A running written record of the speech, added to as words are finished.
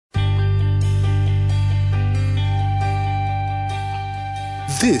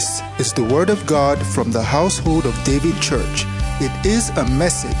This is the Word of God from the household of David Church. It is a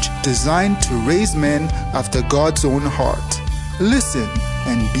message designed to raise men after God's own heart. Listen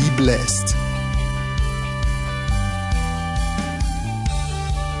and be blessed.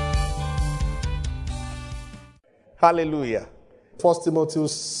 Hallelujah. 1 Timothy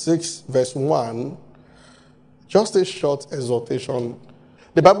 6 verse 1, just a short exhortation.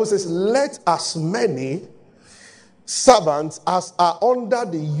 The Bible says, let as many servants as are under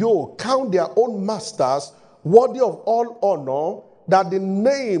the yoke count their own masters worthy of all honor, that the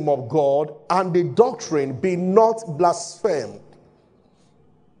name of God and the doctrine be not blasphemed.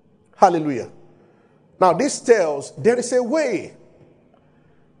 Hallelujah. Now this tells there is a way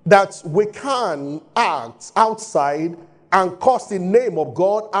that we can act outside and cause the name of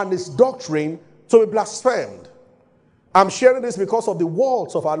God and his doctrine to be blasphemed. I'm sharing this because of the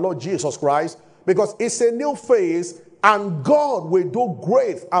words of our Lord Jesus Christ, because it's a new phase and God will do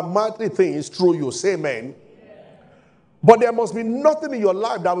great and mighty things through you. Say amen. But there must be nothing in your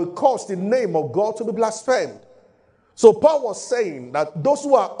life that will cause the name of God to be blasphemed. So Paul was saying that those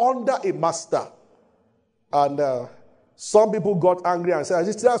who are under a master, and some people got angry and said,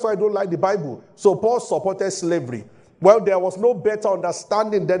 that's why I don't like the Bible. So Paul supported slavery. Well, there was no better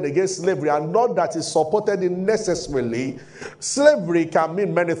understanding then against slavery, and not that it supported it necessarily. Slavery can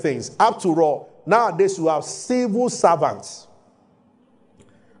mean many things. After all, nowadays you have civil servants.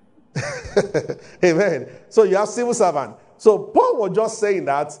 Amen. So you have civil servants. So Paul was just saying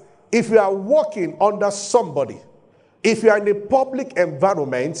that if you are working under somebody, if you are in a public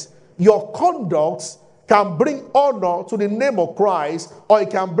environment, your conduct can bring honor to the name of Christ, or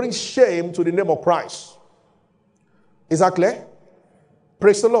it can bring shame to the name of Christ. Is that clear?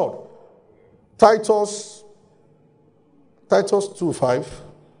 Praise the Lord. Titus 2:5.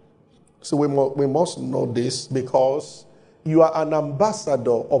 So we must know this, because you are an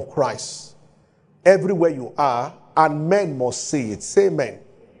ambassador of Christ everywhere you are, and men must see it. Say amen.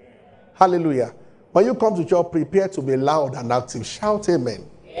 Hallelujah. When you come to church, prepare to be loud and active. Shout amen.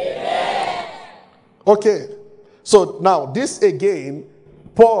 Amen. Okay. So now this again,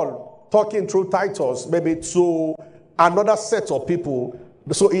 Paul talking through Titus, maybe to another set of people.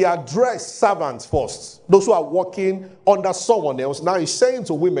 So he addressed servants first, those who are working under someone else. Now he's saying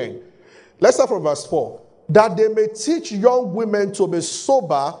to women, let's start from verse 4, that they may teach young women to be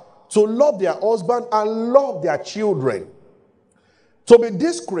sober, to love their husband and love their children, to be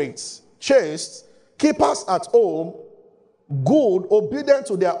discreet, chaste, keepers at home, good, obedient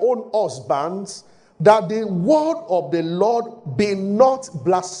to their own husbands, that the word of the Lord be not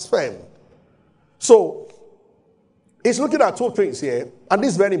blasphemed. So it's looking at two things here, and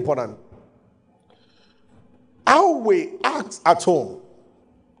this is very important. How we act at home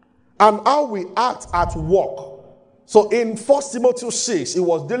and how we act at work. So in 1 Timothy 6, it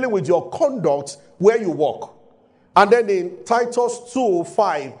was dealing with your conduct where you work. And then in Titus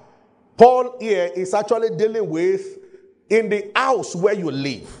 2:5, Paul here is actually dealing with in the house where you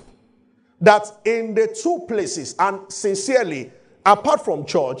live. That in the two places, and sincerely, apart from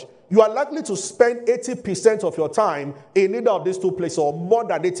church, you are likely to spend 80% of your time in either of these two places, or more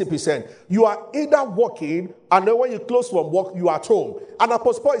than 80%. You are either working, and then when you close from work, you are at home. And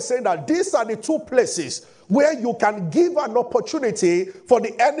Apostle Paul is saying that these are the two places where you can give an opportunity for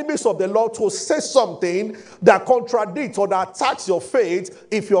the enemies of the Lord to say something that contradicts or that attacks your faith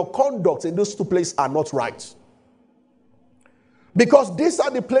if your conduct in those two places are not right. Because these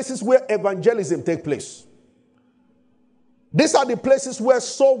are the places where evangelism takes place. These are the places where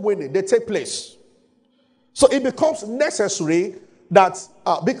soul winning, they take place. So it becomes necessary that,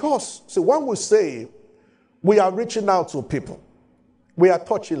 because, see, when we say we are reaching out to people, we are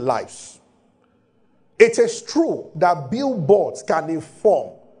touching lives. It is true that billboards can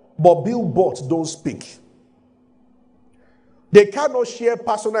inform, but billboards don't speak. They cannot share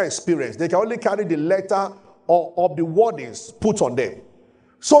personal experience. They can only carry the letter of the wordings put on them.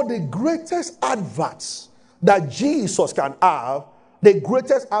 So the greatest adverts that Jesus can have, the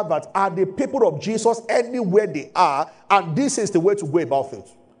greatest adverts are the people of Jesus anywhere they are, and this is the way to go about it.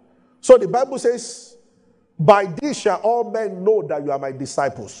 So the Bible says, by this shall all men know that you are my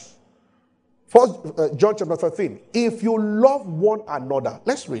disciples. First John chapter 13, if you love one another.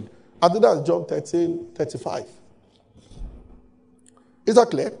 Let's read. I think that's John 13:35. Is that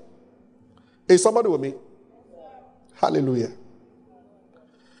clear? Is somebody with me? Hallelujah.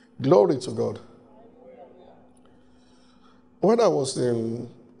 Glory to God. When I was in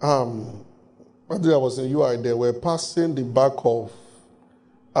UI, they were passing the back of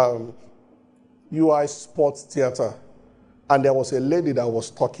UI Sports Theater, and there was a lady that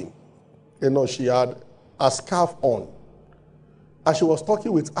was talking. You know, she had a scarf on. And she was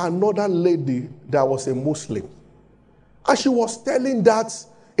talking with another lady that was a Muslim. And she was telling that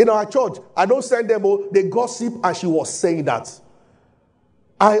in our church, I don't send them, they gossip, and she was saying that.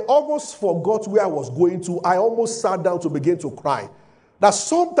 I almost forgot where I was going to. I almost sat down to begin to cry. That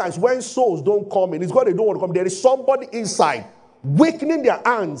sometimes when souls don't come in, it's because they don't want to come. There is somebody inside weakening their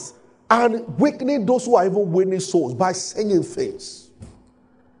hands and weakening those who are even winning souls by saying things.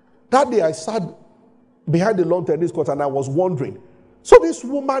 That day I sat behind the lawn tennis court and I was wondering. So this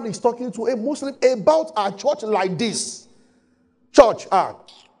woman is talking to a Muslim about our church like this. Church,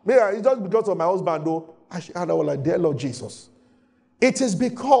 it's just because of my husband though. And I was like, dear Lord Jesus. It is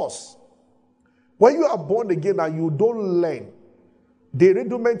because when you are born again and you don't learn the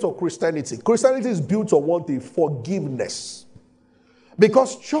rudiment of Christianity, Christianity is built on one thing, forgiveness.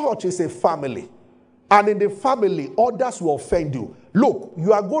 Because church is a family. And in the family, others will offend you. Look,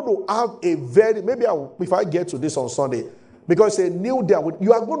 you are going to have a very, if I get to this on Sunday, because it's a new day,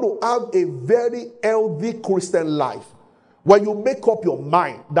 you are going to have a very healthy Christian life. When you make up your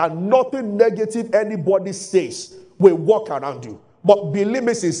mind that nothing negative anybody says will walk around you. But believe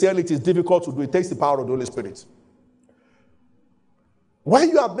me sincerely, it is difficult to do. It takes the power of the Holy Spirit. When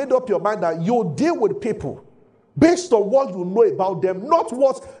you have made up your mind that you deal with people based on what you know about them, not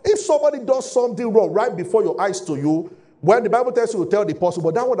what, if somebody does something wrong right before your eyes to you, when the Bible tells you to tell the person,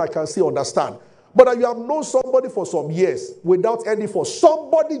 but that one I can still understand. But that you have known somebody for some years without any fault.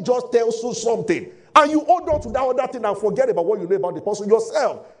 Somebody just tells you something, and you hold on to that other thing and forget about what you know about the person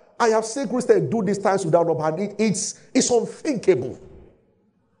yourself. I have seen Christians do these times without number, and it's unthinkable.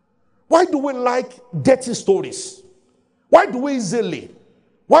 Why do we like dirty stories? Why do we easily?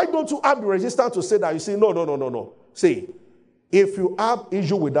 Why don't you have the resistance to say that? You say, no. See, if you have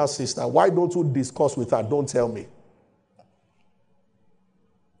issue with that sister, why don't you discuss with her? Don't tell me.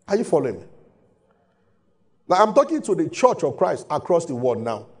 Are you following me? Now, I'm talking to the church of Christ across the world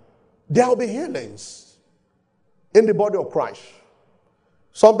now. There will be healings in the body of Christ.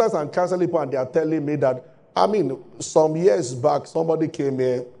 Sometimes I'm counseling people and they are telling me that, some years back, somebody came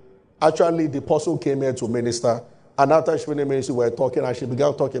here. Actually, the person came here to minister. And after she finished ministry, we were talking and she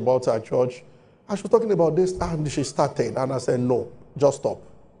began talking about her church. And she was talking about this and she started. And I said, no, just stop.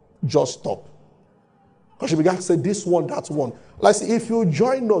 Just stop. Because she began to say this one, that one. Like, see, if you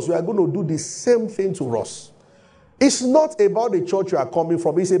join us, we are going to do the same thing to us. It's not about the church you are coming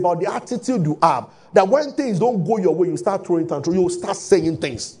from. It's about the attitude you have. That when things don't go your way, you start throwing tantrums. You start saying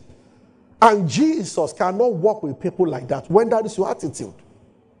things. And Jesus cannot work with people like that when that is your attitude.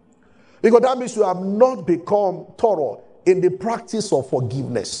 Because that means you have not become thorough in the practice of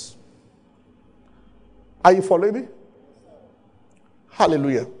forgiveness. Are you following me?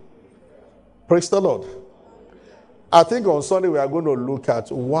 Hallelujah. Praise the Lord. I think on Sunday we are going to look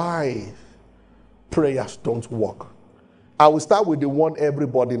at why prayers don't work. I will start with the one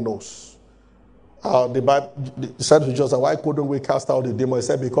everybody knows. The Bible said to Jesus, why couldn't we cast out the demon? He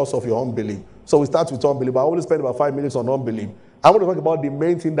said, because of your unbelief. So we start with unbelief. I only spend about 5 minutes on unbelief. I want to talk about the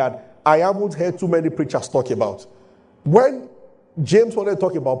main thing that I haven't heard too many preachers talk about. When James wanted to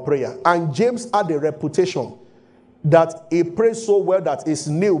talk about prayer, and James had a reputation that he prays so well that his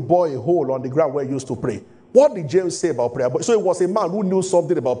nail bore a hole on the ground where he used to pray. What did James say about prayer? So it was a man who knew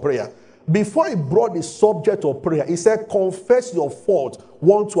something about prayer. Before he brought the subject of prayer, he said, confess your fault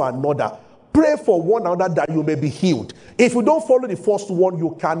one to another. Pray for one another that you may be healed. If you don't follow the first one,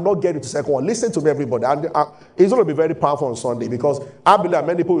 you cannot get into the second one. Listen to me, everybody. And it's going to be very powerful on Sunday because I believe that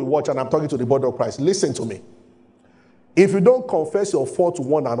many people will watch and I'm talking to the body of Christ. Listen to me. If you don't confess your fault to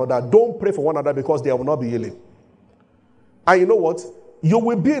one another, don't pray for one another because there will not be healing. And you know what? You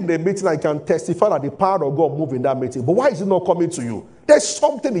will be in the meeting and can testify that the power of God moved in that meeting. But why is it not coming to you? There's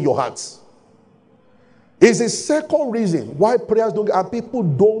something in your heart. It's the second reason why prayers don't, and people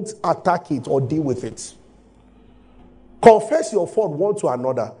don't attack it or deal with it. Confess your fault one to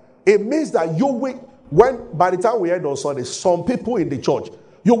another. It means that you will, by the time we end on Sunday, some people in the church,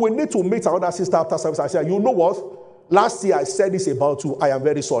 you will need to meet another sister after service and say, you know what? Last year I said this about you. I am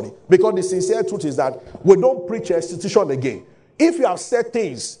very sorry. Because the sincere truth is that we don't preach institution again. If you have said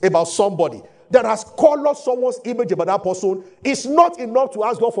things about somebody that has colored someone's image about that person, it's not enough to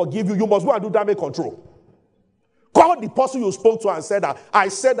ask God forgive you. You must go and do damage control. Call the person you spoke to and said that I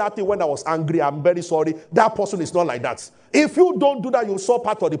said that thing when I was angry. I'm very sorry. That person is not like that. If you don't do that, you'll solve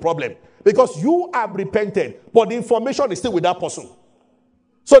part of the problem. Because you have repented, but the information is still with that person.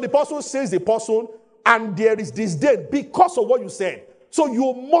 So the person says the person, and there is this disdain because of what you said. So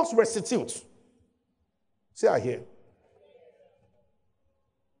you must restitute. See, I hear.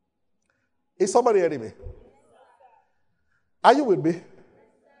 Is somebody hearing me? Are you with me?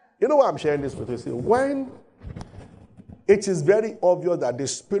 You know why I'm sharing this with you? See, when it is very obvious that the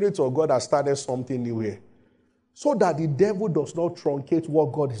Spirit of God has started something new here. So that the devil does not truncate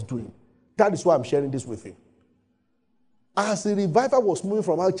what God is doing. That is why I'm sharing this with you. As the revival was moving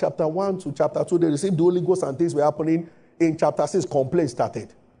from Acts chapter 1 to chapter 2, they received the Holy Ghost and things were happening. In chapter 6, complaints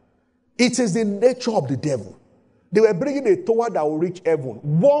started. It is the nature of the devil. They were bringing a tower that will reach heaven.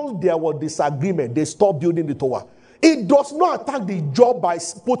 Once there was disagreement, they stopped building the tower. It does not attack the job by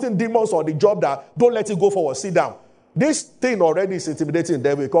putting demons on the job that don't let it go forward, sit down. This thing already is intimidating the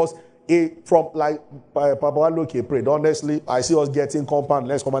devil because from like Papa Loki prayed, honestly, I see us getting compound,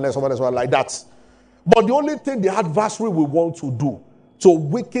 let's come on, like that. But the only thing the adversary will want to do to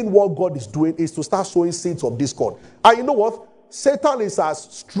weaken what God is doing is to start sowing seeds of discord. And you know what? Satan is as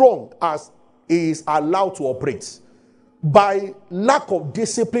strong as he is allowed to operate. By lack of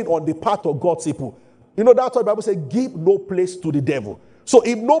discipline on the part of God's people. You know, that's why the Bible says, give no place to the devil. So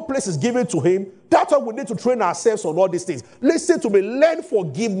if no place is given to him, that's why we need to train ourselves on all these things. Listen to me, learn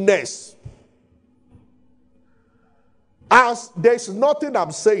forgiveness. As there's nothing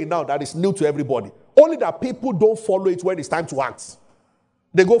I'm saying now that is new to everybody. Only that people don't follow it when it's time to act.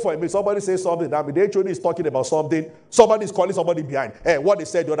 They go for a minute. Somebody says something. The HOD is talking about something. Somebody is calling somebody behind. What they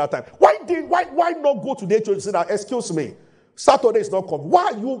said the other time. Why not go to the HOD and say that, excuse me, Saturday is not coming. Why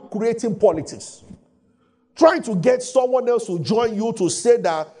are you creating politics? Trying to get someone else to join you to say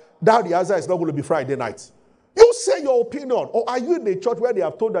that the answer is not going to be Friday night. You say your opinion. Or are you in a church where they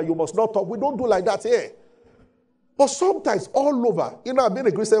have told that you must not talk? We don't do like that here. But sometimes all over, you know, I've been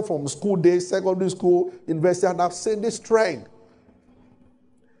a Christian from school days, secondary school, university, and I've seen this trend.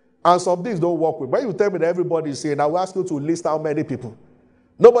 And some things don't work with. When you tell me that everybody is saying, I will ask you to list how many people.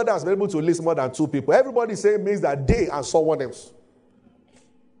 Nobody has been able to list more than 2 people. Everybody saying means that they and someone else.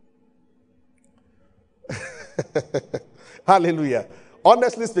 Hallelujah.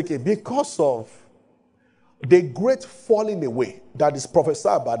 Honestly speaking, because of the great falling away that is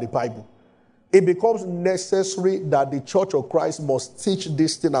prophesied by the Bible, it becomes necessary that the Church of Christ must teach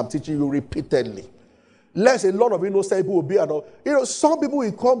this thing I'm teaching you repeatedly. Lest a lot of innocent people will be, some people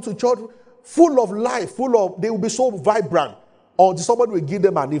will come to church full of life, they will be so vibrant. Or somebody will give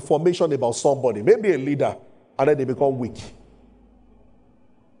them an information about somebody, maybe a leader, and then they become weak.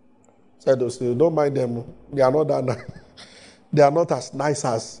 So don't mind them. They are not that nice. They are not as nice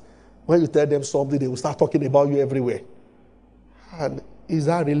as when you tell them something, they will start talking about you everywhere. And is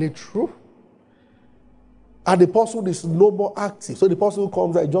that really true? And the person is no more active. So the person who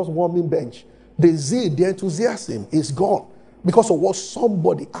comes at just warming bench, the zeal, the enthusiasm is gone because of what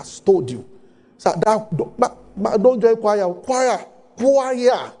somebody has told you. So don't join choir.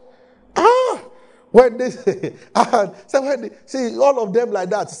 When they say, see all of them like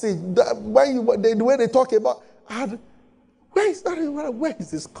that. See the way they talk about, where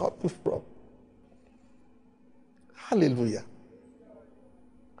is this coming from? Hallelujah.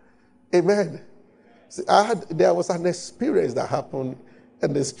 Amen. See, there was an experience that happened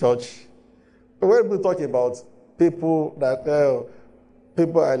in this church. When we're talking about people that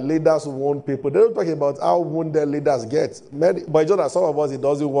people are leaders who wound people, they don't talk about how wounded leaders get. But it's just that some of us, it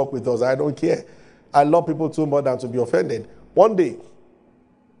doesn't work with us. I don't care. I love people too much than to be offended. One day,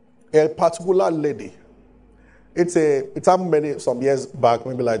 a particular lady, it happened some years back,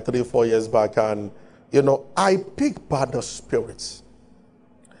 maybe like 3-4 years back, and I picked by the spirits.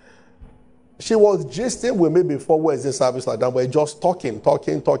 She was gisting with me before Wednesday service like that. We're just talking,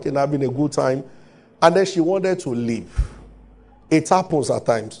 having a good time. And then she wanted to leave. It happens at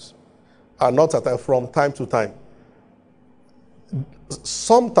times. And not at times, from time to time.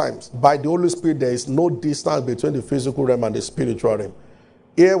 Sometimes, by the Holy Spirit, there is no distance between the physical realm and the spiritual realm.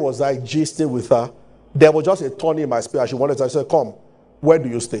 Here was I gisting with her. There was just a turn in my spirit. She wanted to say, come, where do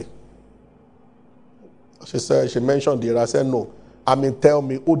you stay? She mentioned it. I said, no. Tell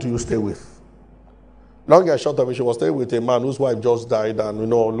me, who do you stay with? Long and short of it, she was staying with a man whose wife just died, and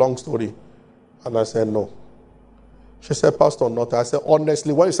long story. And I said, no. She said, Pastor, nothing. I said,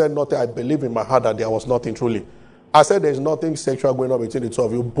 honestly, when you said nothing, I believe in my heart that there was nothing truly. I said, there's nothing sexual going on between the two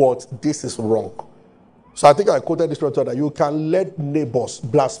of you, but this is wrong. So I think I quoted this scripture that you can let neighbors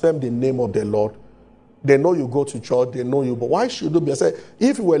blaspheme the name of the Lord. They know you go to church, they know you, but why should you be? I said,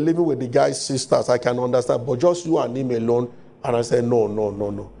 if you were living with the guy's sisters, I can understand, but just you and him alone. And I said,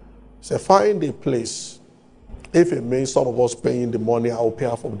 no. So find a place. If it means some of us paying the money, I'll pay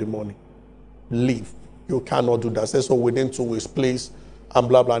half of the money. Leave. You cannot do that. So within 2 weeks, please, and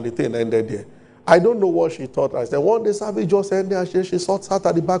blah, blah, and the thing ended there. I don't know what she thought. I said, one day service just ended, and she sat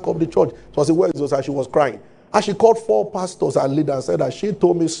at the back of the church. It was where it was, and she was crying. And she called 4 pastors and leaders and said that she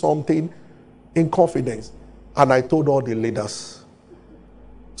told me something in confidence. And I told all the leaders.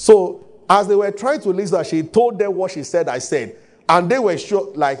 So As they were trying to listen, she told them what she said, I said. And they were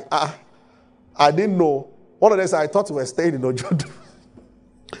sure, like, I didn't know. One of them said, I thought we were staying in Ojodo.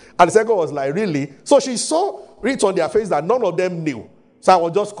 And the second was like, really? So she saw it on their face that none of them knew. So I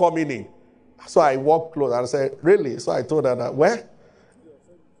was just coming in. So I walked close and I said, really? So I told her that, where?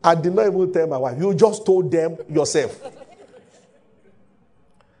 I did not even tell my wife. You just told them yourself.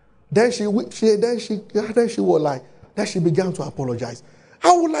 Then she was like, then she began to apologize.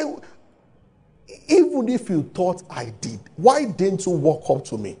 I was like, even if you thought I did, why didn't you walk up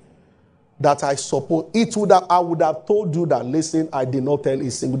to me? That I suppose I would have told you that, listen, I did not tell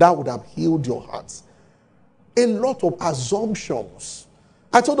a single. That would have healed your hearts. A lot of assumptions.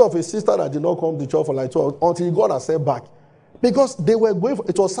 I told of a sister that did not come to church for like 12 until he got herself back. Because they were going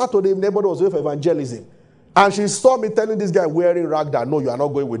it was Saturday, neighbor was going for evangelism. And she saw me telling this guy wearing rag that, no, you are not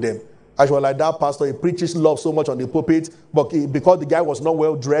going with them. And she was like, that pastor, he preaches love so much on the pulpit, but because the guy was not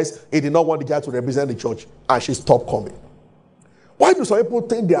well dressed, he did not want the guy to represent the church. And she stopped coming. Why do some people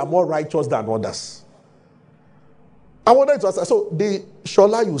think they are more righteous than others? I wanted to ask, so the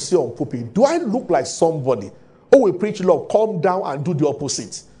Shola you see on pulpit, do I look like somebody who will preach love, come down and do the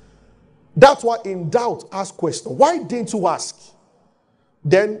opposite? That's why in doubt, ask question. Why didn't you ask?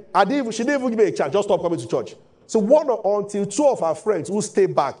 Then she didn't even give me a chance, just stop coming to church. So until two of her friends who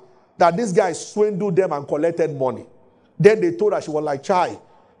stayed back, that this guy swindled them and collected money. Then they told her, she was like, Chai,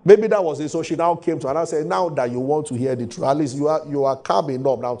 maybe that was it. So she now came to her and said, now that you want to hear the truth, at least you are calm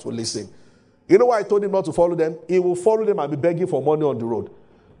enough now to listen. You know why I told him not to follow them? He will follow them and be begging for money on the road.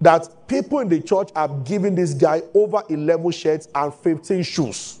 That people in the church are giving this guy over 11 shirts and 15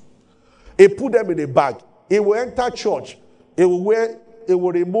 shoes. He put them in a bag. He will enter church. He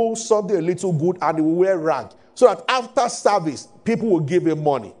will remove something a little good and he will wear rag. So that after service, people will give him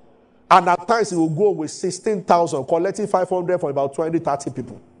money. And at times he will go with 16,000, collecting 500 for about 20, 30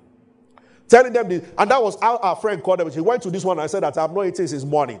 people. Telling them this. And that was how our friend called them. She went to this one and said that I'm not eating since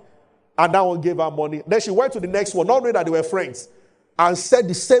morning. And that one gave her money. Then she went to the next one, not knowing that they were friends. And said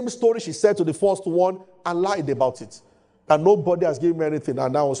the same story she said to the first one and lied about it. That nobody has given me anything.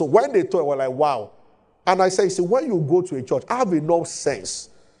 And now, so when they told her, we're like, wow. And I say, see, when you go to a church, have enough sense.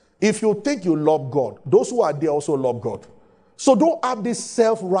 If you think you love God, those who are there also love God. So don't have this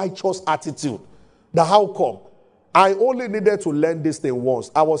self-righteous attitude. That how come? I only needed to learn this thing once.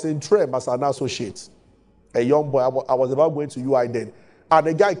 I was in Trem as an associate. A young boy. I was about going to UI then. And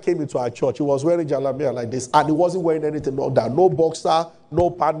a guy came into our church. He was wearing jalabia like this. And he wasn't wearing anything like that. No boxer, no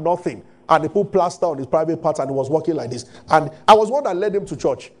pant, nothing. And he put plaster on his private parts and he was walking like this. And I was one that led him to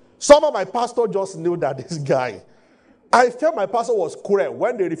church. Some of my pastor just knew that this guy. I felt my pastor was cruel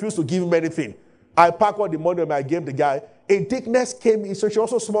when they refused to give him anything. I packed all the money and I gave the guy. A dickness came in, so she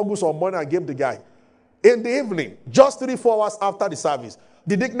also smuggled some money and gave the guy. In the evening, just 3-4 hours after the service,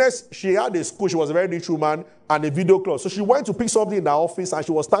 the dickness, she had a school, she was a very rich woman, and a video club. So she went to pick something in her office, and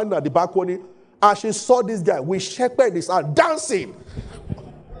she was standing at the balcony, and she saw this guy with shepherd in his hand, dancing.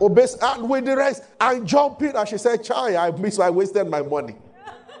 And with the rest, and jumping, and she said, Chai, I wasted my money.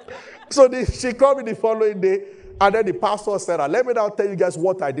 So she called me the following day, and then the pastor said, let me now tell you guys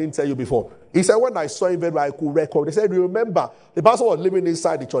what I didn't tell you before. He said, when I saw him, I could record. They said, remember, the pastor was living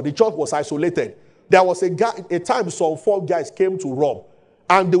inside the church. The church was isolated. There was a time some 4 guys came to rob.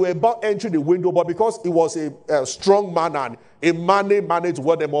 And they were about entering the window, but because he was a strong man and a man managed to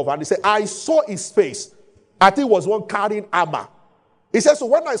ward them off. And he said, I saw his face. I think it was one carrying armor. He said, so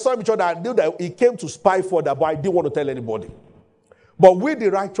when I saw him, I knew that he came to spy for that, but I didn't want to tell anybody. But we, the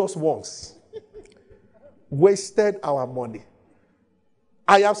righteous ones, wasted our money.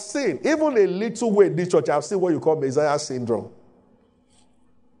 I have seen, even a little way in this church, I have seen what you call Messiah syndrome.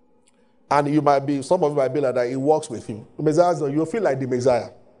 And some of you might be like that, it works with you. Messiah, you feel like the Messiah.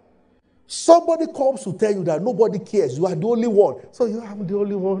 Somebody comes to tell you that nobody cares, you are the only one. So I'm the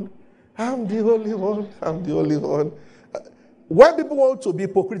only one. I'm the only one. I'm the only one. When people want to be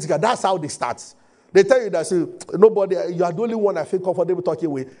hypocritical, that's how they start. They tell you that, say, nobody, you are the only one I feel comfortable talking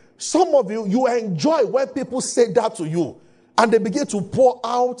with. Some of you enjoy when people say that to you. And they begin to pour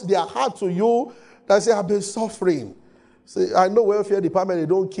out their heart to you. They say, I've been suffering. Say, I know welfare department, they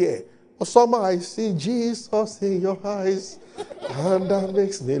don't care. But somehow I see Jesus in your eyes. And that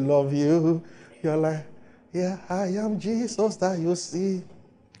makes me love you. You're like, yeah, I am Jesus that you see.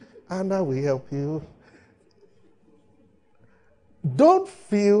 And I will help you. Don't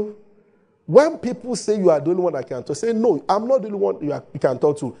feel, when people say you are the only one I can talk, say, no, I'm not the only one you can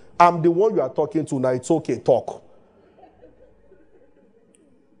talk to. I'm the one you are talking to now. It's okay, talk.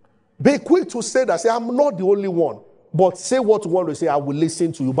 Be quick to say that. Say, I'm not the only one. But say what you want to say, I will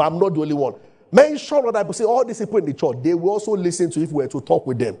listen to you, but I'm not the only one. Mention what I say, all these people in the church, they will also listen to you if we were to talk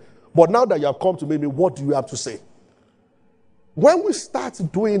with them. But now that you have come to meet me, what do you have to say? When we start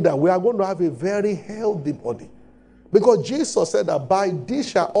doing that, we are going to have a very healthy body. Because Jesus said that by this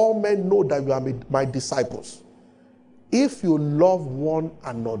shall all men know that you are my disciples, if you love one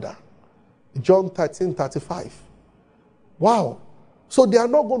another. John 13:35. Wow. So they are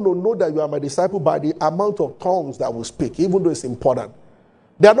not going to know that you are my disciple by the amount of tongues that we speak, even though it's important.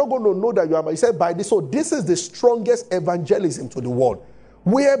 They are not going to know that you are my disciple by this. So this is the strongest evangelism to the world,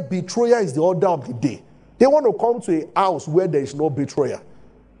 where betrayal is the order of the day. They want to come to a house where there is no betrayer.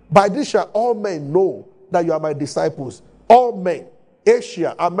 By this shall all men know that you are my disciples. All men,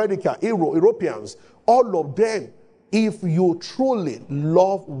 Asia, America, Europeans, all of them, if you truly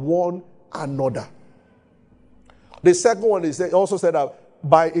love one another. The second one is also said that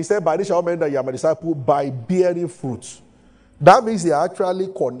by this shall all men know that you are my disciple by bearing fruit. That means they are actually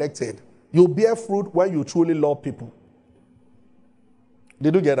connected. You bear fruit when you truly love people.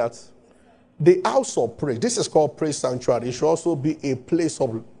 Did you get that? The house of praise, this is called praise sanctuary. It should also be a place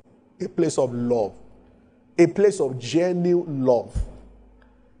of love, a place of genuine love.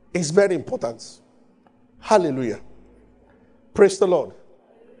 It's very important. Hallelujah. Praise the Lord.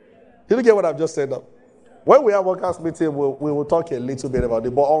 Did you get what I've just said now? When we have workers meeting, we will talk a little bit about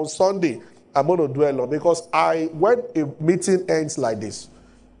it. But on Sunday, I'm going to dwell on, because when a meeting ends like this,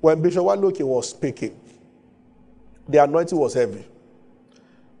 when Bishop Waloke was speaking, the anointing was heavy.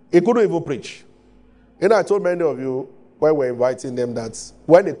 He couldn't even preach. I told many of you when we're inviting them that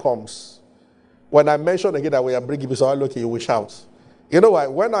when it comes, when I mentioned again that we are bringing Bishop Waloke, you will shout. You know why?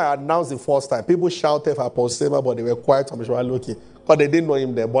 When I announced the first time, people shouted for Apostle Sema, but they were quiet on Bishop Waloke because they didn't know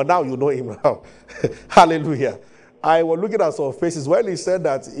him then. But now you know him now. Hallelujah. I was looking at some faces. When he said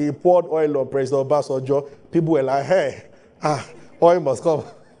that he poured oil on President Obasanjo, people were like, hey, oil must come.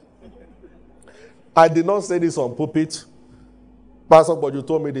 I did not say this on pulpit. Pastor Boju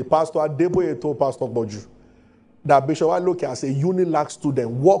told me, the pastor Adeboye told Pastor Boju that Bishop Waloke as a Unilag student,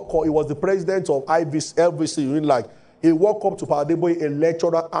 he was the president of LVC Unilag. He walked up to Pastor Adeboye, a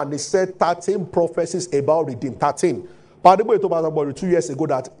lecturer, and he said 13 prophecies about redeem. 13. Pastor Adeboye told Pastor Boju 2 years ago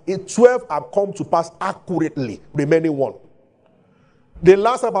that 12 have come to pass accurately, remaining one. The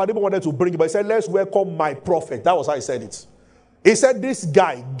last time Pastor Adeboye wanted to bring it, but he said, let's welcome my prophet. That was how he said it. He said this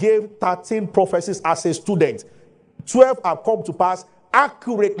guy gave 13 prophecies as a student. 12 have come to pass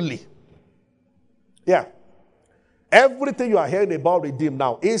accurately. Yeah. Everything you are hearing about Redeem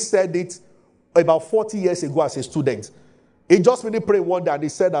now, he said it about 40 years ago as a student. He just really prayed one day and he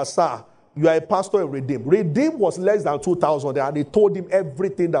said that, sir, you are a pastor in Redeem. Redeem was less than 2,000 and he told him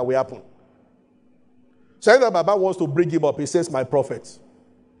everything that will happen. So if Baba wants to bring him up, he says, my prophet.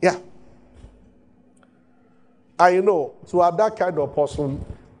 Yeah. And you know, to have that kind of person,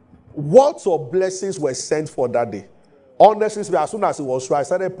 what of blessings were sent for that day? Honestly, as soon as it was through, I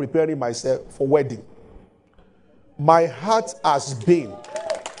started preparing myself for wedding. My heart has been.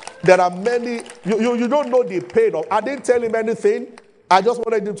 There are many, you don't know the pain of, I didn't tell him anything. I just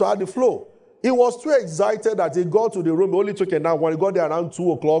wanted him to have the flow. He was too excited that he got to the room. He only took an hour. When he got there around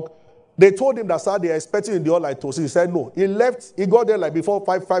 2 o'clock, they told him that, sir, they are expecting in the hall like Tosi. He said no. He left. He got there like before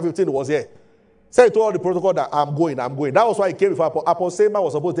 5:15 he was here. So he told all the protocol that I'm going. That was why he came before Apostle Sema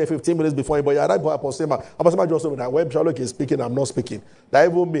was supposed to take 15 minutes before him, but he arrived before Apostle Sema. Apostle Sema just told me that when Bishop Waloke is speaking, I'm not speaking. That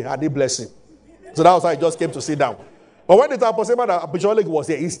even me, I need blessing. So that was why he just came to sit down. But when the Apostle Sema that Bishop Waloke was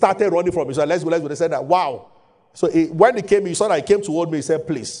here, he started running from him. So let's go. They said that, wow. So when he came, he saw that he came toward me. He said,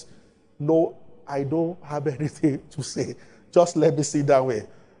 please, no, I don't have anything to say. Just let me sit that way.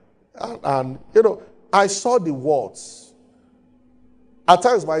 And you know, I saw the words. At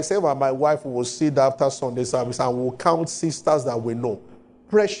times, myself and my wife will sit after Sunday service and we'll count sisters that we know.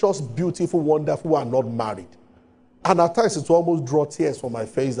 Precious, beautiful, wonderful, and not married. And at times, it will almost draw tears from my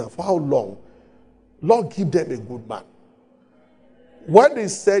face. That for how long? Lord, give them a good man. When they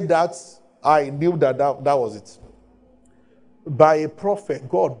said that, I knew that was it. By a prophet,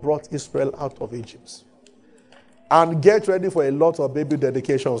 God brought Israel out of Egypt. And get ready for a lot of baby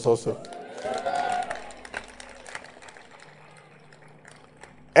dedications also.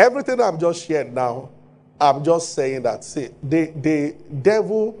 Everything I'm just sharing now, I'm just saying that, see, the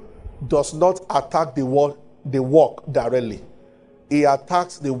devil does not attack the work directly. He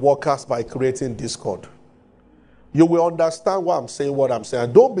attacks the workers by creating discord. You will understand what I'm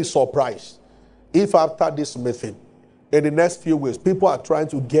saying. Don't be surprised if after this meeting, in the next few weeks, people are trying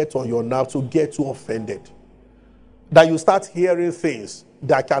to get on your nerves to get you offended. That you start hearing things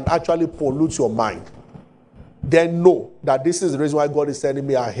that can actually pollute your mind. Then know that this is the reason why God is sending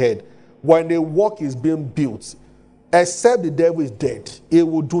me ahead. When a work is being built, except the devil is dead, he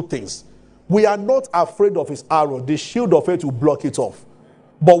will do things. We are not afraid of his arrow. The shield of faith will block it off.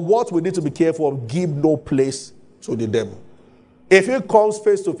 But what we need to be careful of, give no place to the devil. If he comes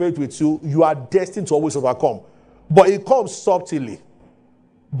face to face with you, you are destined to always overcome. But it comes subtly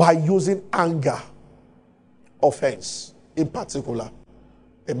by using anger, offense in particular.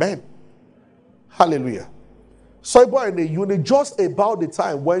 Amen. Hallelujah. So people in the unit, just about the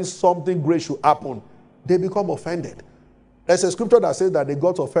time when something great should happen, they become offended. There's a scripture that says that they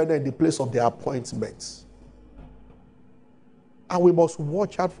got offended in the place of their appointments. And we must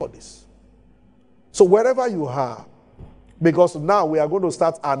watch out for this. So wherever you are, because now we are going to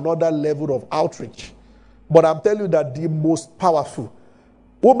start another level of outreach. But I'm telling you that the most powerful,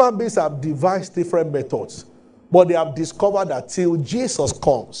 human beings have devised different methods. But they have discovered that till Jesus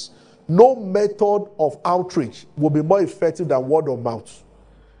comes, no method of outreach will be more effective than word of mouth.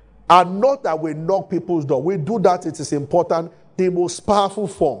 And not that we knock people's door. We do that, it is important. The most powerful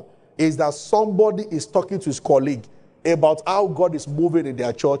form is that somebody is talking to his colleague about how God is moving in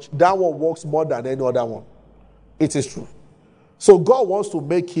their church. That one works more than any other one. It is true. So God wants to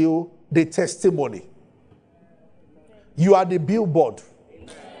make you the testimony. You are the billboard.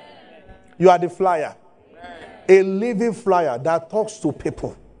 You are the flyer. A living flyer that talks to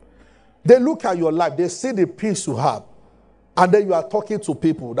people. They look at your life. They see the peace you have. And then you are talking to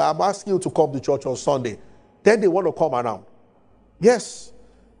people that I'm asking you to come to church on Sunday. Then they want to come around. Yes.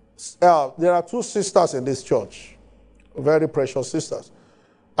 There are two sisters in this church. Very precious sisters.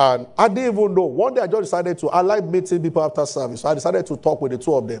 And I didn't even know. One day I just decided I like meeting people after service. So I decided to talk with the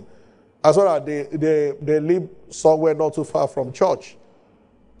two of them. As well as they live somewhere not too far from church.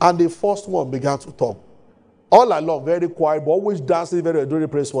 And the first one began to talk. All along, very quiet, but always dancing, very during the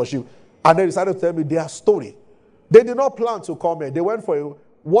praise worship. And they decided to tell me their story. They did not plan to come here. They went for a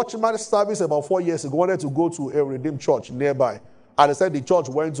watchman service about 4 years ago. Wanted to go to a redeemed church nearby. And they said the church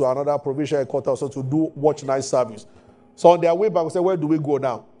went to another provincial headquarters also to do watch night service. So on their way back, we said, where do we go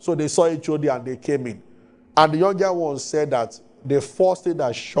now? So they saw HOD and they came in. And the younger one said that the first thing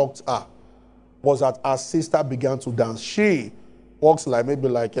that shocked her was that her sister began to dance. She works maybe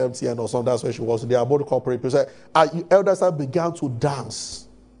like MTN or something. That's where she was. They are both corporate people. Her elder son began to dance.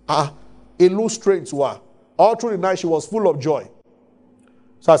 It looked strange to her. All through the night, she was full of joy.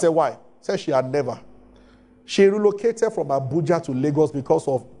 So I said, why? She said she had never. She relocated from Abuja to Lagos because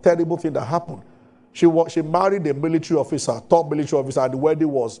of terrible thing that happened. She married a military officer, top military officer, and the wedding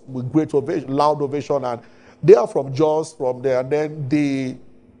was with great ovation, loud ovation. And they are from Jos, from there. And then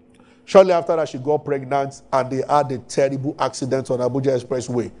shortly after that, she got pregnant, and they had a terrible accident on Abuja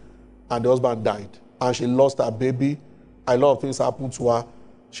Expressway. And the husband died. And she lost her baby. A lot of things happened to her.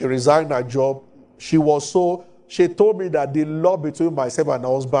 She resigned her job. She told me that the love between myself and her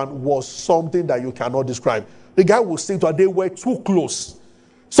husband was something that you cannot describe. The guy would sing to her. They were too close.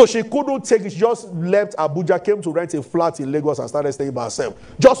 So she couldn't take it. She just left Abuja, came to rent a flat in Lagos and started staying by herself.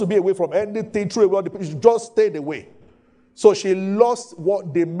 Just to be away from anything, she just stayed away. So she lost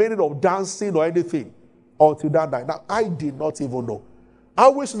the meaning of dancing or anything until that night. Now, I did not even know. I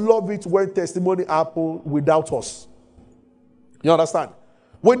always love it when testimony happens without us. You understand?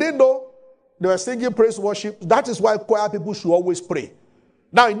 We didn't know. They were singing praise worship. That is why choir people should always pray.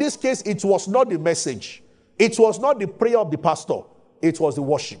 Now, in this case, it was not the message. It was not the prayer of the pastor. It was the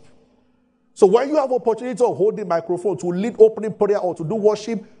worship. So when you have opportunity of holding microphone to lead opening prayer or to do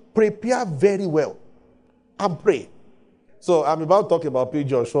worship, prepare very well and pray. So I'm about to talk about P.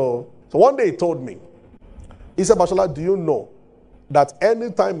 Josh. So one day he told me, he said, Bashola, do you know that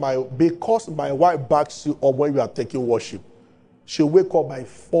anytime because my wife backs you up when you are taking worship, she'll wake up by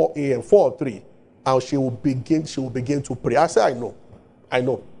 4 a.m., 4 or 3, and she will begin to pray. I said, I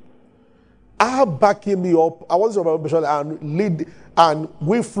know. Her backing me up, I want to Bashola and lead, and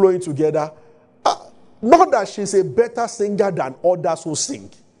we flowing together. Not that she's a better singer than others who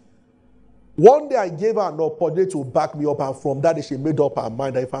sing. One day I gave her an opportunity to back me up, and from that day she made up her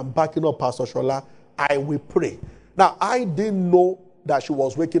mind that if I'm backing up Pastor Shola, I will pray. Now, I didn't know that she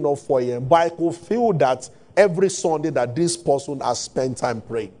was waking up 4 a.m., but I could feel that every Sunday that this person has spent time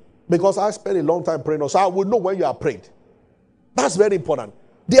praying. Because I spent a long time praying, so I will know when you are prayed. That's very important.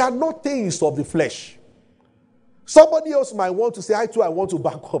 They are not things of the flesh. Somebody else might want to say, I want to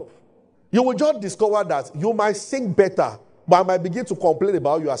back up. You will just discover that you might sing better, but I might begin to complain about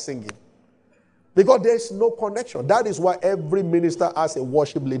how you are singing. Because there is no connection. That is why every minister has a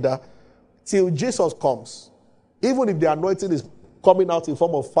worship leader till Jesus comes. Even if the anointing is coming out in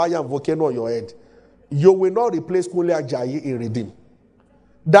form of fire and volcano on your head, you will not replace Kule Ajayi in Redeem.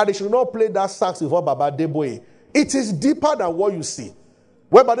 That they should not play that sax before Baba Deboe. It is deeper than what you see.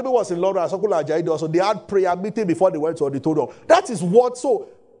 When Baba Deboe was in London, Kule Ajayi also, they had prayer meeting before they went to auditorium. That is what, so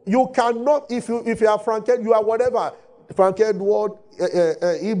you cannot, if you are frank, you are whatever. Frank Edward,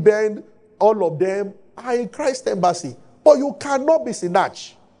 Eben, all of them are in Christ Embassy. But you cannot be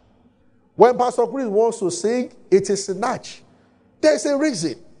snatched. When Pastor Chris wants to sing, it is snatched. There's a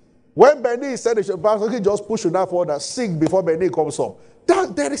reason. When Benny said, Pastor Chris just push you now forward and sing before Benny comes up.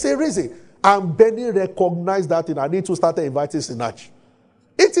 There is a reason. And Benny recognized that and I need to start inviting snatch.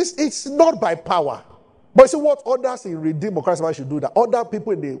 It's not by power. But you see what others in Redeem or Christ should do that. Other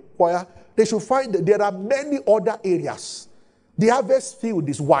people in the choir, they should find that there are many other areas. The harvest field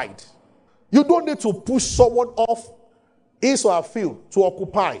is wide. You don't need to push someone off his or her field to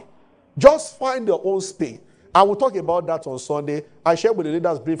occupy. Just find your own space. I will talk about that on Sunday. I shared with the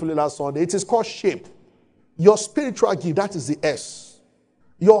leaders briefly last Sunday. It is called S.H.A.P.E. Your spiritual gift, that is the S.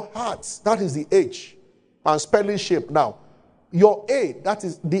 Your heart, that is the H. I'm spelling shape now. Your A, that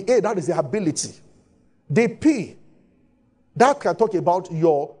is the ability. The P, that can talk about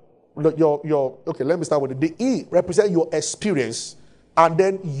your okay, let me start with it. The E represent your experience. And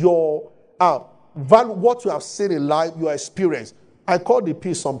then your value, what you have seen in life, your experience. I call the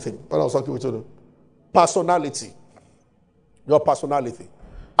P something when I was talking with you. Personality. Your personality.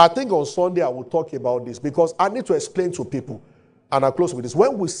 I think on Sunday I will talk about this because I need to explain to people, and I'll close with this.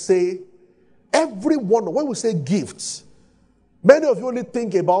 When we say when we say gifts, many of you only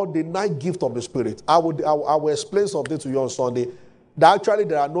think about the 9 gift of the Spirit. I will explain something to you on Sunday. That actually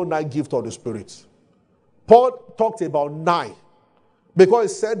there are no 9 gifts of the Spirit. Paul talked about 9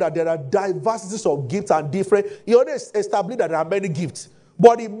 because he said that there are diversities of gifts and different. He only established that there are many gifts,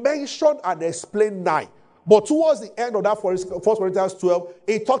 but he mentioned and explained 9. But towards the end of that 1 Corinthians 12,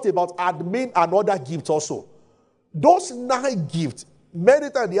 he talked about admin and other gifts also. Those 9 gifts, many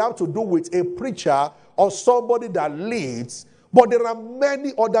times they have to do with a preacher or somebody that leads, but there are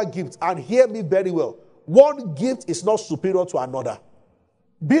many other gifts. And hear me very well. One gift is not superior to another.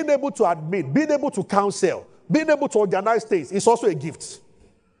 Being able to admit, being able to counsel, being able to organize things is also a gift.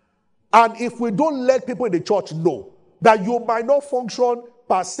 And if we don't let people in the church know that you might not function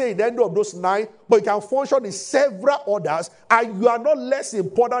per se in any of those 9, but you can function in several others, and you are not less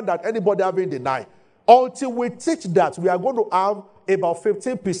important than anybody having the 9. Until we teach that, we are going to have about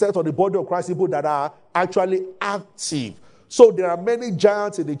 15% of the body of Christ people that are actually active. So there are many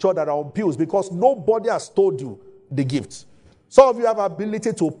giants in the church that are on pews because nobody has told you the gift. Some of you have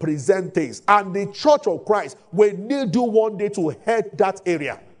ability to present things, and the church of Christ will need you one day to head that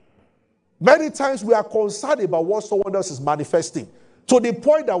area. Many times we are concerned about what someone else is manifesting to the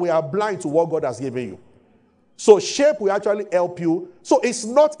point that we are blind to what God has given you. So S.H.A.P.E will actually help you. So it's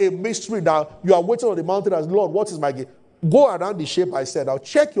not a mystery that you are waiting on the mountain as, Lord, what is my gift? Go around the S.H.A.P.E I said. Now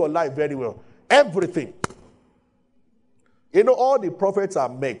check your life very well. Everything. You know, all the prophets are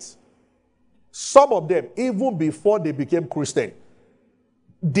met. Some of them, even before they became Christian,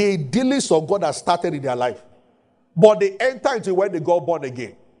 the dealings of God has started in their life. But they enter into when they got born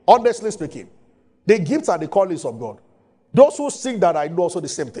again. Honestly speaking, the gifts and the callings of God. Those who sing that I know also the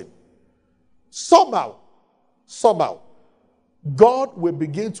same thing. Somehow, God will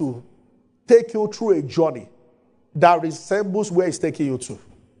begin to take you through a journey that resembles where He's taking you to.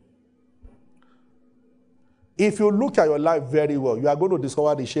 If you look at your life very well, you are going to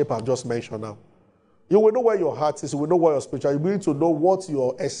discover the shape I've just mentioned now. You will know where your heart is. You will know where your spiritual. You will need to know what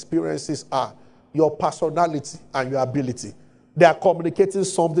your experiences are, your personality and your ability. They are communicating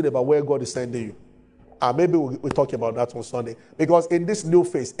something about where God is sending you. And maybe we'll talk about that on Sunday. Because in this new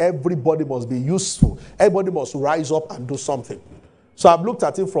phase, everybody must be useful. Everybody must rise up and do something. So I've looked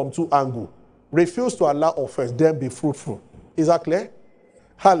at it from 2 angles. Refuse to allow offense, then be fruitful. Is that clear?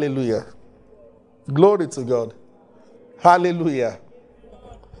 Hallelujah. Glory to God. Hallelujah.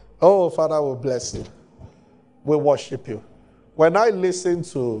 Oh, Father, we bless you. We worship you. When I listen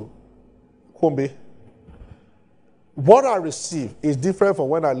to Kumbi, what I receive is different from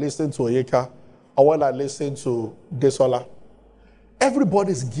when I listen to Oyeka or when I listen to Desola.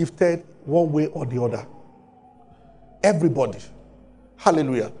 Everybody is gifted one way or the other. Everybody.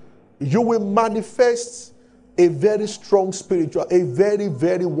 Hallelujah. You will manifest a very strong spiritual, a very,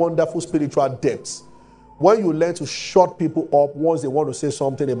 very wonderful spiritual depth when you learn to shut people up once they want to say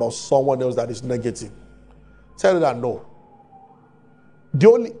something about someone else that is negative. Tell them that no.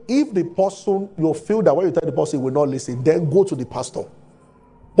 If the person, you feel that when you tell the person will not listen, then go to the pastor.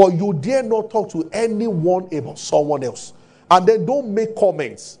 But you dare not talk to anyone about someone else. And then don't make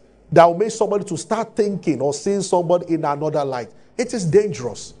comments that will make somebody to start thinking or seeing somebody in another light. It is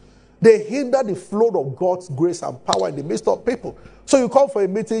dangerous. They hinder the flow of God's grace and power in the midst of people. So you come for a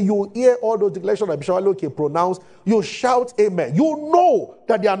meeting, you hear all those declarations that Bishop Aloke pronounced, you shout amen. You know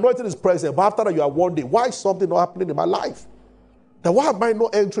that the anointing is present, but after that you are wondering, why is something not happening in my life? Then why am I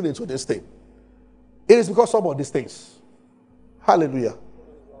not entering into this thing? It is because some of these things. Hallelujah.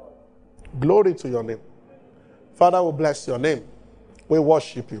 Glory to your name. Father, we bless your name. We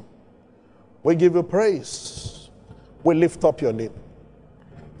worship you. We give you praise. We lift up your name.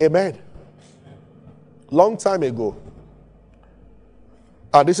 Amen. Long time ago,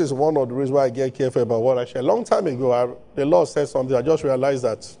 and this is one of the reasons why I get careful about what I share. Long time ago, the Lord said something. I just realized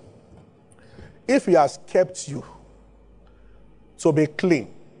that if He has kept you to be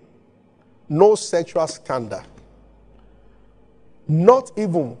clean, no sexual scandal, not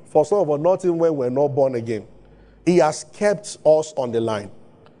even, for some of us, not even when we're not born again, He has kept us on the line.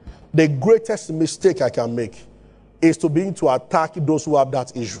 The greatest mistake I can make is to begin to attack those who have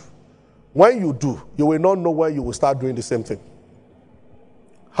that issue. When you do, you will not know when you will start doing the same thing.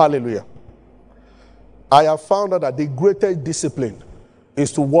 Hallelujah. I have found out that the greatest discipline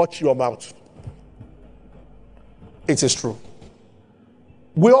is to watch your mouth. It is true.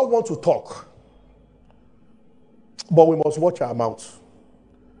 We all want to talk, but we must watch our mouth.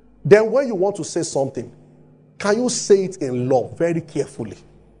 Then when you want to say something, can you say it in love, very carefully?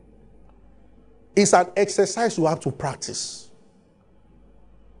 It's an exercise you have to practice.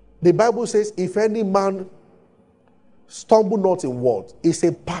 The Bible says, if any man stumble not in word, is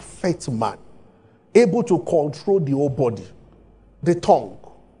a perfect man, able to control the whole body, the tongue.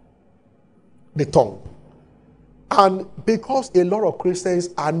 The tongue. And because a lot of Christians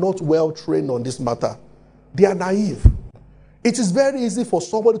are not well trained on this matter, they are naive. It is very easy for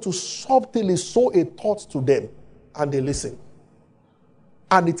somebody to subtly sow a thought to them, and they listen.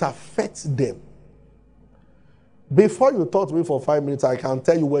 And it affects them. Before you talk to me for 5 minutes, I can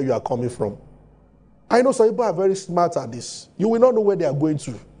tell you where you are coming from. I know some people are very smart at this. You will not know where they are going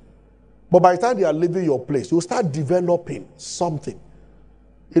to. But by the time they are leaving your place, you start developing something.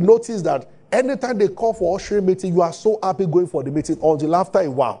 You notice that anytime they call for ushering meeting, you are so happy going for the meeting until after a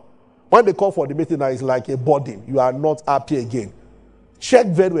while. When they call for the meeting, now it's like a burden. You are not happy again. Check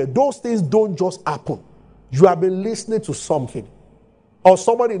very well. Those things don't just happen. You have been listening to something. Or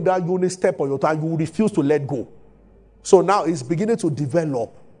somebody in that unit step on your tongue, you refuse to let go. So now it's beginning to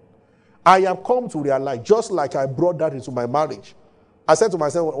develop. I have come to realize, just like I brought that into my marriage, I said to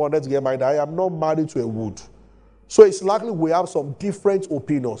myself when I wanted to get married, I am not married to a wood. So it's likely we have some different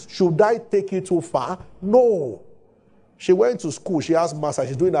opinions. Should I take it too far? No. She went to school, she has master's,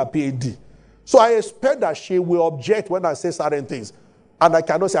 she's doing her PhD. So I expect that she will object when I say certain things. And I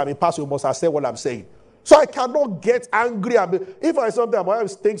cannot say, I'm a pastor, you must accept what I'm saying. So I cannot get angry. If I sometimes my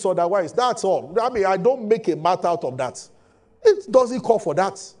wife thinks otherwise, that's all. I don't make a matter out of that. It doesn't call for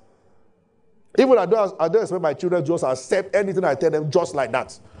that. Even I don't expect my children to just accept anything I tell them just like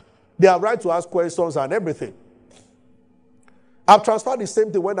that. They have right to ask questions and everything. I've transferred the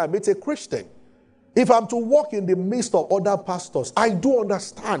same thing when I meet a Christian. If I'm to walk in the midst of other pastors, I do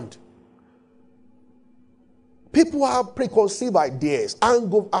understand. People have preconceived ideas,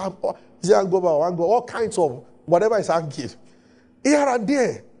 all kinds of whatever is argued here and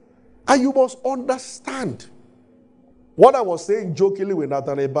there. And you must understand. What I was saying jokingly with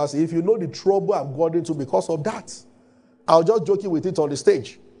Nathaniel Bassi, if you know the trouble I've got into because of that, I was just joking with it on the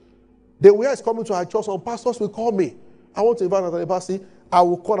stage. The way it's coming to our church, some pastors will call me. I want to invite Nathaniel Bassi. I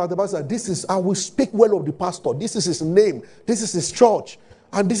will call Nathaniel Bassi. I will speak well of the pastor. This is his name. This is his church.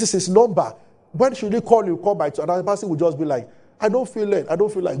 And this is his number. When should he call you? Call by Nathaniel Bassi will just be like, I don't feel it. I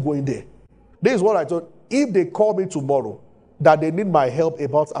don't feel like going there. This is what I told. If they call me tomorrow that they need my help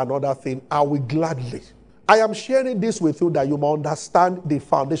about another thing, I will gladly. I am sharing this with you that you may understand the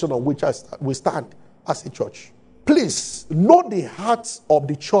foundation on which we stand as a church. Please know the heart of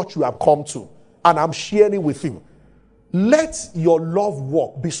the church you have come to, and I'm sharing with you. Let your love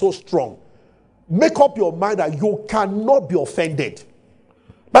walk be so strong. Make up your mind that you cannot be offended.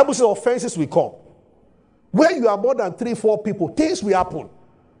 Bible says offenses will come. When you are more than 3-4 people, things will happen.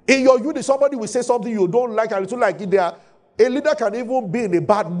 In your unit, somebody will say something you don't like, and it's like a leader can even be in a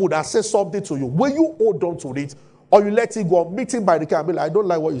bad mood and say something to you. Will you hold on to it, or you let it go, meet him by the car and be like, I don't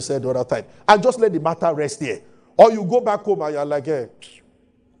like what you said the other time, and just let the matter rest here? Or you go back home and you're like, hey.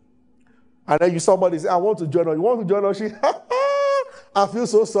 And then somebody say, I want to join us. You want to join us? I feel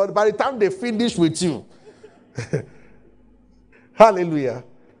so sorry. By the time they finish with you. Hallelujah.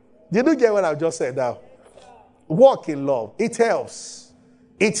 Did you get what I just said now? Walk in love. It helps.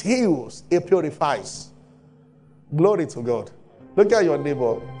 It heals. It purifies. Glory to God. Look at your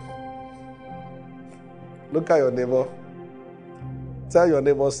neighbor. Look at your neighbor. Tell your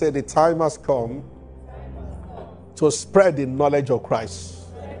neighbor, say, the time has come to spread the knowledge of Christ.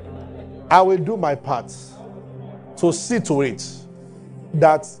 I will do my part to see to it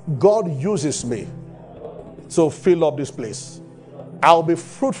that God uses me to fill up this place. I will be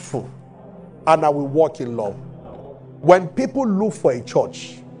fruitful and I will walk in love. When people look for a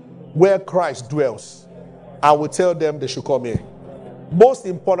church where Christ dwells, I will tell them they should come here. Most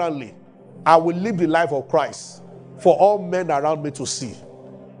importantly, I will live the life of Christ for all men around me to see.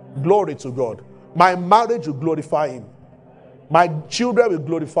 Glory to God. My marriage will glorify him. My children will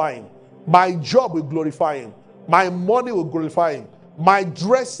glorify him. My job will glorify him. My money will glorify him. My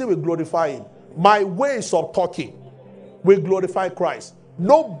dressing will glorify him. My ways of talking will glorify Christ.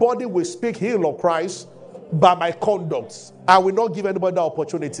 Nobody will speak ill of Christ by my conduct. I will not give anybody that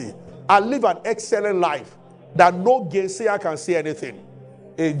opportunity. I live an excellent life that no gainsayer can say anything.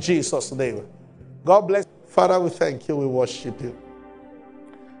 In Jesus' name. God bless. Father, we thank you. We worship you.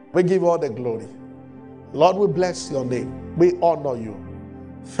 We give you all the glory. Lord, we bless your name. We honor you.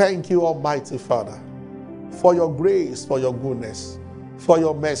 Thank you, Almighty Father, for your grace, for your goodness, for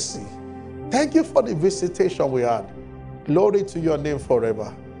your mercy. Thank you for the visitation we had. Glory to your name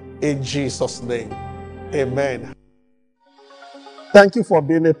forever. In Jesus' name. Amen. Thank you for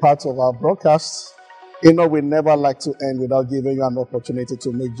being a part of our broadcast. You know, we never like to end without giving you an opportunity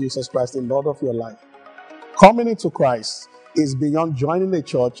to make Jesus Christ the Lord of your life. Coming into Christ is beyond joining a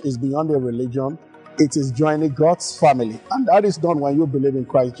church, is beyond a religion. It is joining God's family. And that is done when you believe in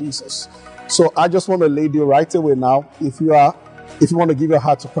Christ Jesus. So I just want to lead you right away now. If you want to give your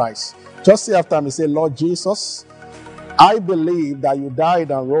heart to Christ, just say after me, say, Lord Jesus, I believe that you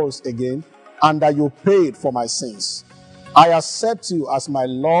died and rose again and that you paid for my sins. I accept you as my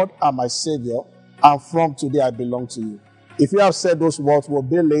Lord and my Savior, and from today I belong to you. If you have said those words, will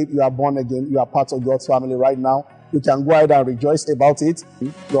be late, you are born again, you are part of God's family right now. You can go ahead and rejoice about it.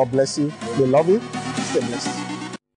 God bless you. We love you. Stay blessed.